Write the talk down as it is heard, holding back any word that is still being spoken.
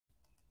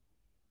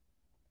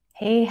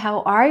Hey,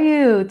 how are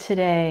you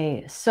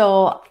today?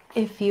 So,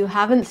 if you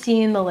haven't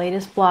seen the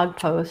latest blog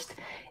post,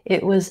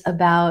 it was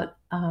about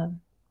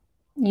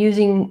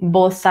using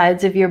both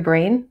sides of your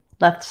brain,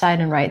 left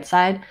side and right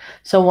side.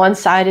 So, one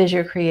side is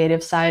your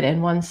creative side,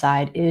 and one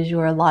side is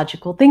your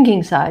logical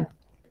thinking side.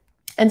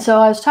 And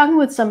so, I was talking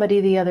with somebody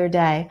the other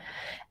day,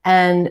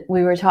 and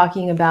we were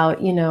talking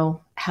about,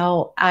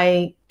 how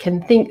I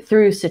can think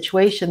through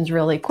situations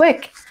really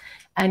quick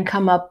and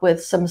come up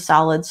with some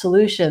solid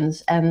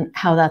solutions, and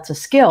how that's a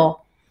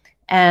skill.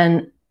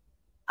 And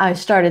I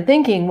started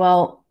thinking,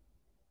 well,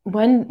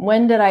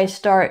 when did I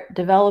start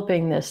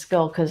developing this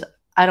skill? Because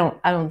I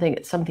don't think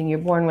it's something you're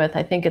born with.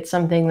 I think it's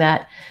something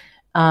that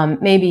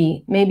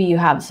maybe you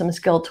have some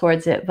skill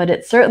towards it, but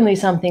it's certainly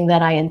something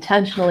that I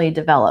intentionally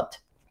developed.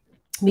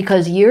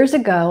 Because years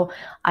ago,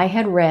 I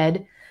had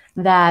read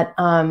that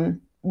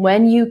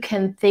when you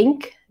can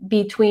think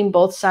between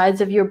both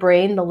sides of your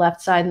brain, the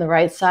left side and the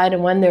right side,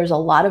 and when there's a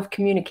lot of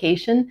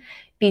communication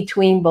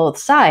between both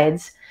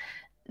sides,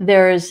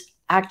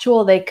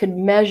 they could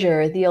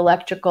measure the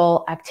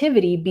electrical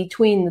activity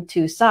between the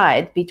two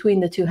sides, between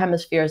the two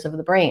hemispheres of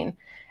the brain.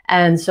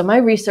 And so my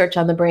research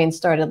on the brain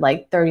started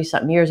like 30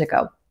 something years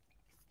ago.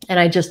 And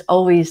I just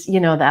always,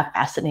 that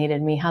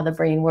fascinated me, how the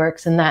brain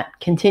works. And that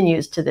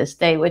continues to this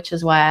day, which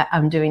is why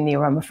I'm doing the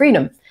Aroma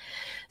Freedom.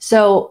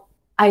 So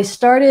I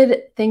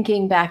started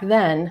thinking back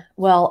then,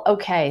 well,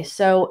 okay,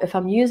 so if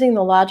I'm using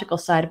the logical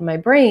side of my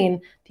brain,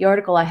 the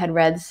article I had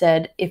read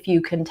said, if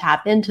you can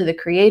tap into the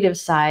creative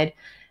side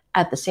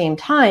at the same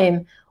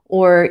time,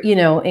 or,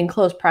 in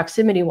close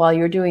proximity while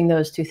you're doing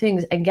those two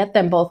things and get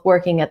them both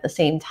working at the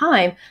same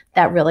time,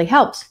 that really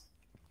helps.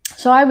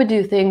 So I would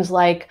do things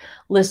like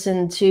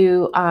listen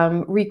to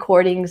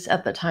recordings.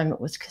 At the time, it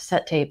was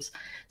cassette tapes.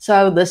 So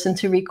I would listen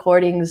to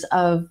recordings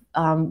of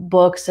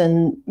books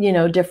and,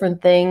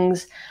 different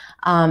things.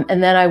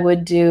 And then I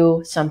would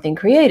do something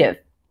creative,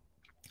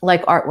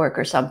 like artwork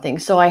or something.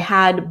 So I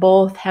had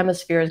both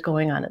hemispheres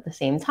going on at the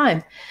same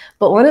time.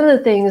 But one of the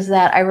things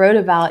that I wrote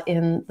about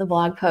in the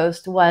blog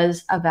post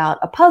was about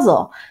a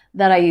puzzle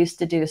that I used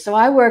to do. So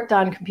I worked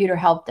on computer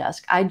help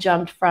desk. I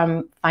jumped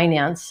from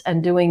finance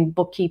and doing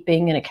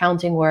bookkeeping and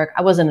accounting work.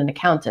 I wasn't an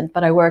accountant,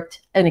 but I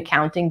worked in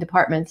accounting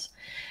departments.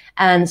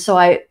 And so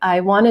I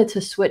wanted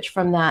to switch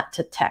from that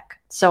to tech.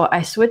 So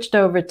I switched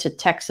over to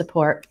tech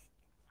support.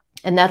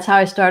 And that's how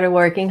I started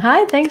working.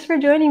 Hi, thanks for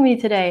joining me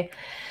today.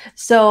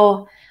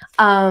 So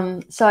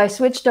I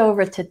switched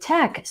over to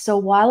tech. So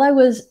while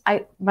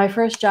my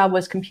first job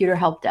was computer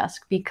help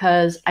desk,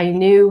 because I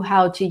knew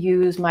how to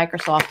use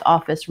Microsoft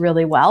Office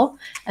really well,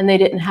 and they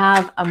didn't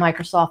have a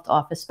Microsoft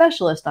Office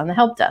specialist on the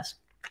help desk.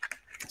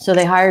 So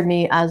they hired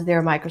me as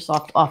their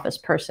Microsoft Office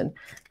person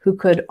who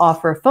could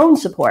offer phone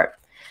support.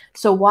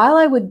 So while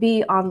I would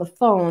be on the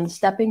phone,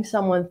 stepping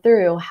someone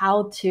through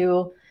how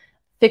to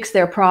fix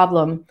their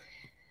problem,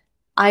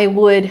 I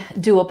would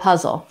do a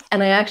puzzle.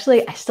 And I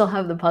still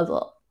have the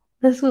puzzle.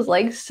 This was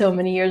like so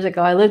many years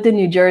ago. I lived in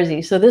New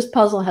Jersey. So this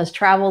puzzle has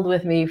traveled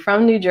with me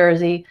from New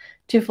Jersey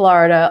to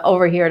Florida,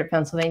 over here to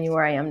Pennsylvania,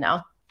 where I am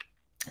now.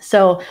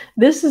 So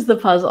this is the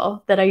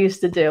puzzle that I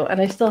used to do. And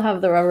I still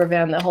have the rubber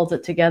band that holds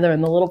it together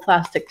and the little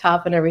plastic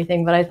top and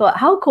everything. But I thought,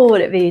 how cool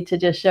would it be to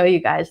just show you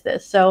guys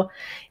this? So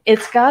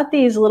it's got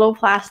these little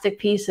plastic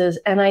pieces.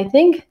 And I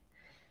think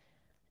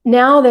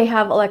now they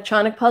have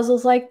electronic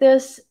puzzles like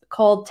this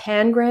called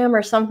Tangram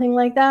or something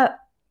like that.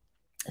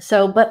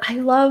 So, but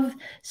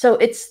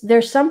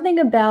there's something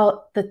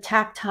about the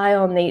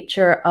tactile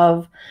nature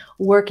of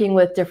working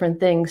with different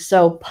things.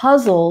 So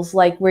puzzles,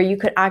 like where you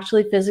could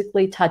actually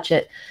physically touch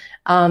it,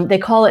 they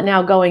call it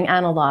now going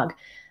analog,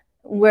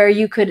 where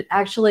you could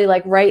actually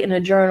like write in a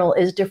journal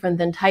is different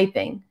than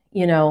typing,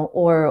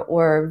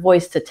 or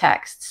voice to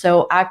text.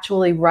 So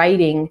actually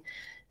writing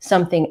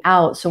something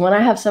out. So when I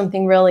have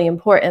something really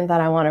important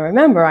that I want to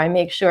remember, I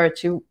make sure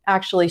to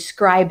actually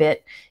scribe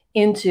it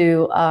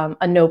into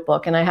a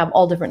notebook, and I have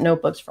all different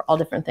notebooks for all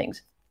different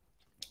things.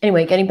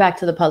 Anyway, getting back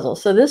to the puzzle.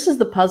 So this is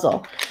the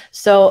puzzle.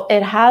 So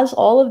it has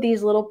all of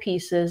these little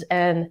pieces,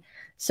 and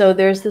so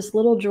there's this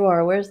little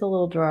drawer. Where's the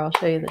little drawer? I'll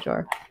show you the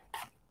drawer.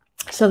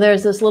 So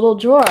there's this little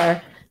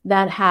drawer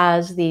that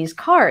has these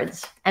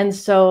cards. And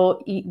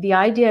so the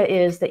idea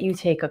is that you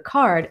take a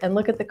card and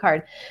look at the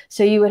card.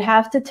 So you would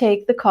have to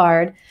take the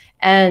card.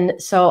 And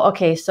so,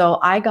 okay, so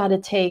I got to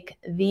take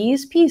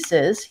these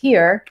pieces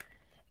here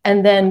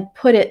and then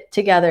put it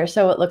together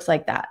so it looks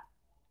like that.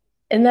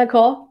 Isn't that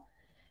cool?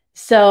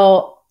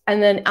 So,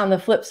 and then on the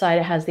flip side,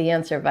 it has the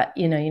answer, but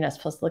you're not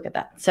supposed to look at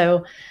that.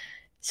 So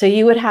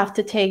you would have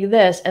to take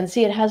this and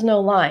see it has no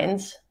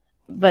lines,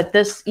 but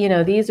this,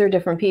 these are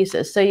different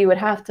pieces. So you would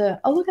have to,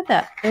 oh, look at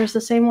that. There's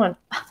the same one.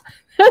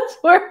 That's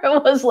where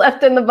it was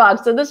left in the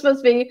box. So this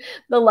must be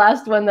the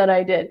last one that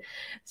I did.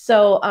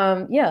 So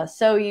yeah,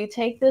 so you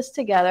take this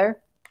together,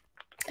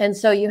 and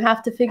so you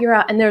have to figure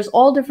out, and there's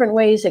all different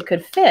ways it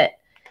could fit.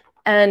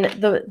 And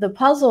the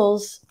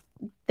puzzles,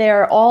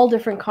 they're all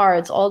different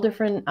cards, all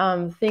different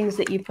things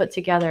that you put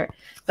together.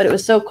 But it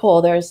was so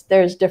cool.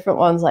 There's different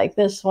ones like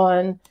this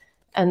one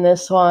and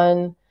this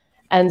one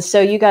And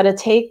so you got to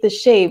take the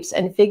shapes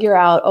and figure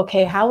out,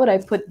 okay, how would I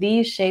put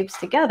these shapes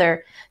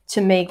together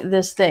to make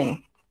this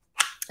thing?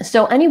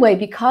 So anyway,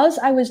 because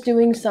I was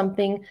doing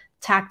something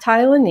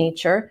tactile in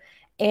nature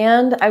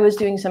and I was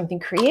doing something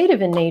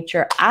creative in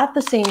nature at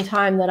the same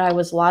time that I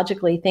was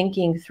logically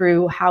thinking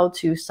through how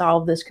to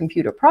solve this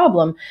computer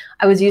problem,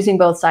 I was using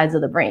both sides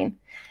of the brain.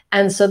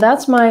 And so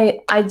that's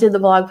I did the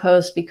blog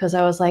post because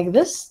I was like,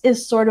 this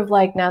is sort of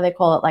like, now they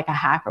call it like a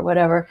hack or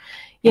whatever,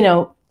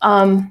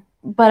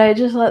 but I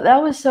just thought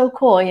that was so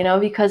cool,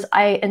 because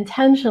I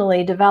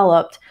intentionally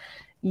developed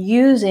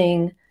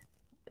using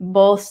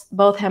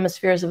both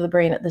hemispheres of the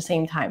brain at the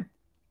same time.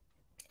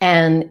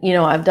 And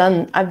I've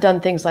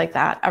done things like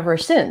that ever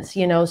since,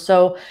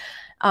 so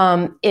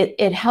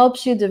it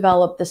helps you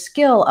develop the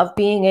skill of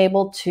being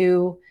able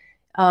to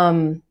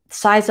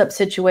size up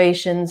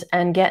situations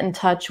and get in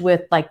touch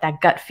with like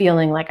that gut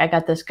feeling, like I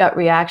got this gut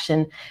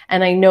reaction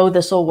and I know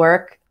this will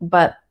work,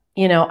 but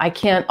I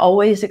can't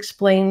always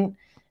explain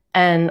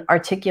and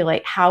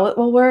articulate how it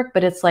will work,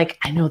 but it's like,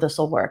 I know this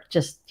will work.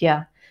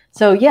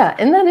 So yeah,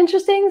 isn't that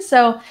interesting?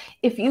 So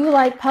if you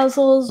like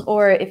puzzles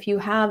or if you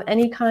have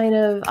any kind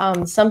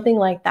of something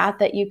like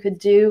that you could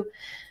do,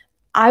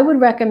 I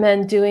would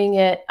recommend doing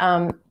it,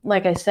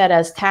 like I said,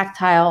 as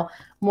tactile,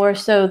 more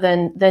so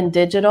than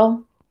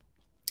digital,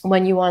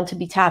 when you want to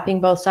be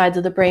tapping both sides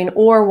of the brain,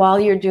 or while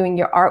you're doing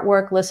your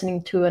artwork,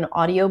 listening to an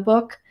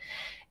audiobook.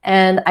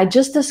 And I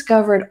just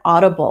discovered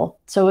Audible.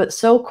 So it's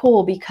so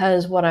cool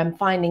because what I'm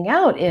finding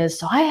out is,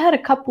 so I had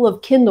a couple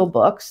of Kindle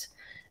books,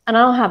 and I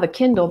don't have a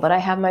Kindle, but I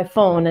have my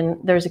phone and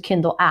there's a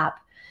Kindle app.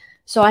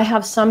 So I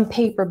have some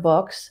paper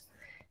books,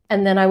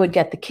 and then I would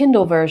get the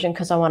Kindle version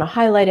because I want to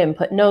highlight it and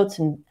put notes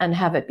and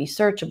have it be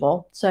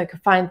searchable so I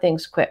could find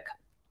things quick.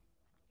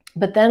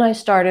 But then I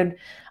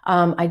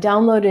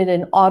downloaded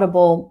an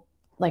Audible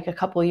like a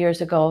couple of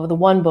years ago, the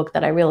one book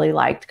that I really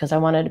liked because I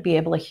wanted to be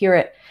able to hear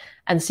it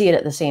and see it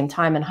at the same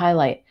time and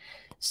highlight.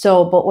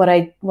 So, but what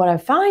I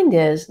find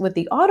is with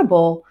the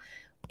Audible,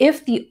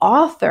 if the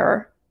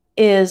author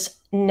is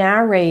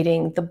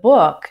narrating the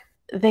book,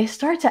 they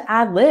start to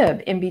ad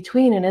lib in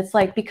between. And it's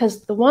like,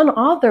 because the one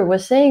author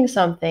was saying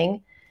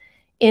something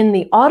in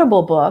the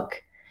Audible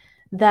book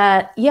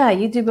that, yeah,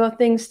 you do both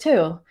things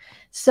too.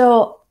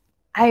 So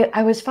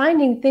I was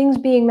finding things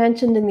being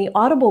mentioned in the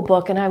Audible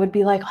book, and I would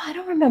be like, oh, I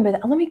don't remember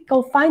that. Let me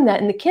go find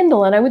that in the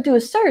Kindle. And I would do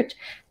a search,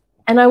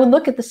 and I would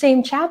look at the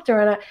same chapter,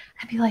 and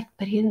I'd be like,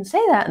 but he didn't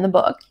say that in the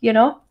book,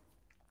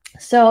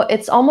 So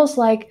it's almost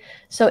like,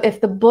 so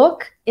if the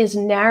book is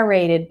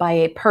narrated by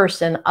a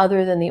person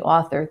other than the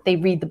author, they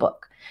read the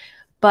book.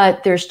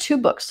 But there's 2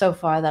 books so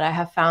far that I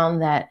have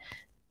found that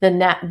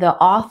the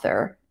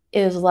author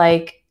is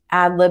like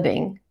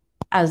ad-libbing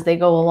as they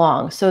go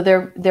along. So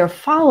they're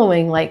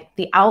following like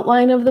the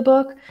outline of the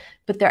book,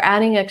 but they're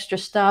adding extra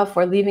stuff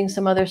or leaving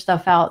some other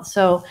stuff out.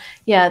 So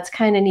yeah, it's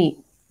kind of neat.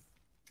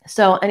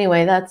 So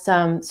anyway, that's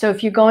so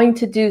if you're going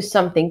to do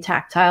something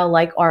tactile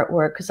like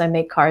artwork, because I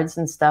make cards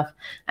and stuff,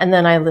 and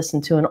then I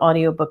listen to an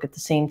audiobook at the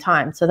same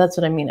time. So that's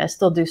what I mean. I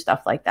still do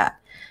stuff like that.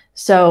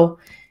 So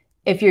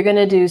if you're going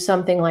to do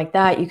something like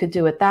that, you could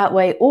do it that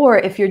way. Or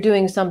if you're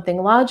doing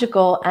something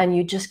logical and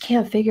you just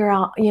can't figure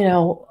out,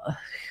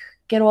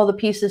 get all the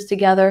pieces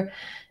together,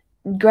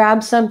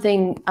 grab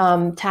something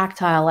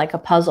tactile like a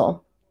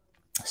puzzle.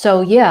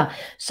 So yeah,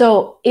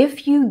 so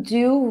if you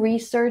do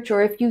research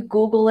or if you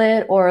Google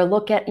it or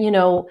look at,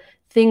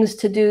 things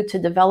to do to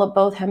develop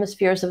both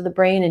hemispheres of the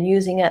brain and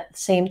using it at the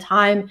same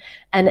time,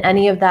 and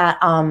any of that,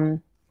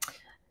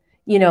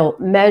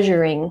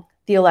 measuring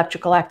the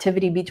electrical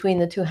activity between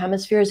the 2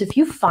 hemispheres, if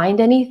you find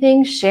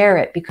anything, share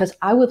it, because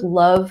I would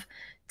love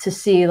to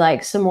see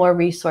like some more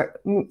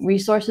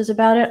resources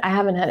about it. I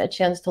haven't had a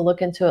chance to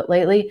look into it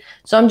lately.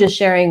 So I'm just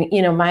sharing,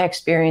 my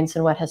experience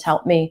and what has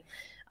helped me.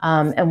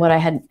 And what I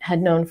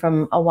had known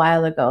from a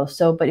while ago.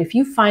 So, but if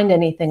you find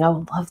anything, I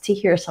would love to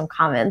hear some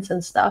comments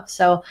and stuff.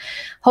 So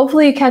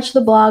hopefully you catch the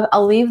blog.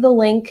 I'll leave the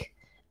link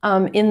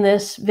in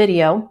this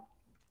video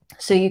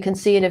so you can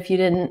see it if you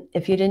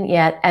didn't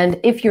yet. And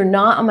if you're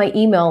not on my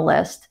email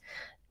list,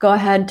 go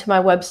ahead to my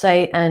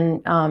website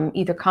and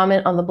either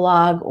comment on the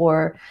blog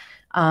or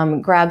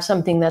grab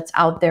something that's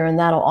out there, and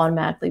that'll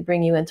automatically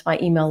bring you into my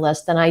email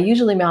list. And I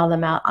usually mail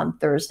them out on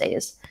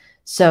Thursdays.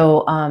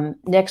 So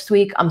next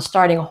week, I'm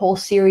starting a whole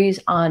series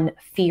on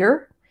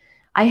fear.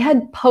 I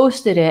had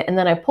posted it, and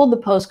then I pulled the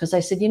post because I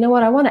said, you know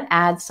what, I want to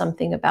add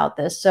something about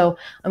this. So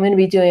I'm going to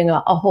be doing a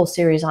whole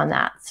series on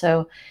that.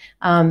 So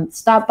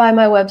stop by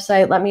my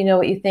website, let me know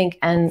what you think,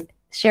 and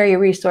share your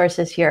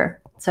resources here.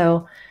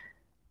 So,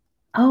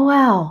 oh,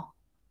 wow,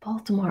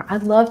 Baltimore.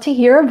 I'd love to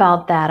hear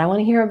about that. I want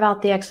to hear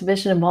about the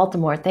exhibition in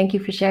Baltimore. Thank you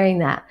for sharing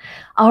that.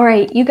 All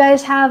right, you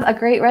guys have a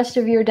great rest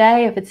of your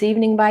day. If it's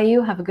evening by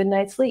you, have a good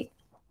night's sleep.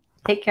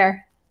 Take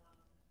care.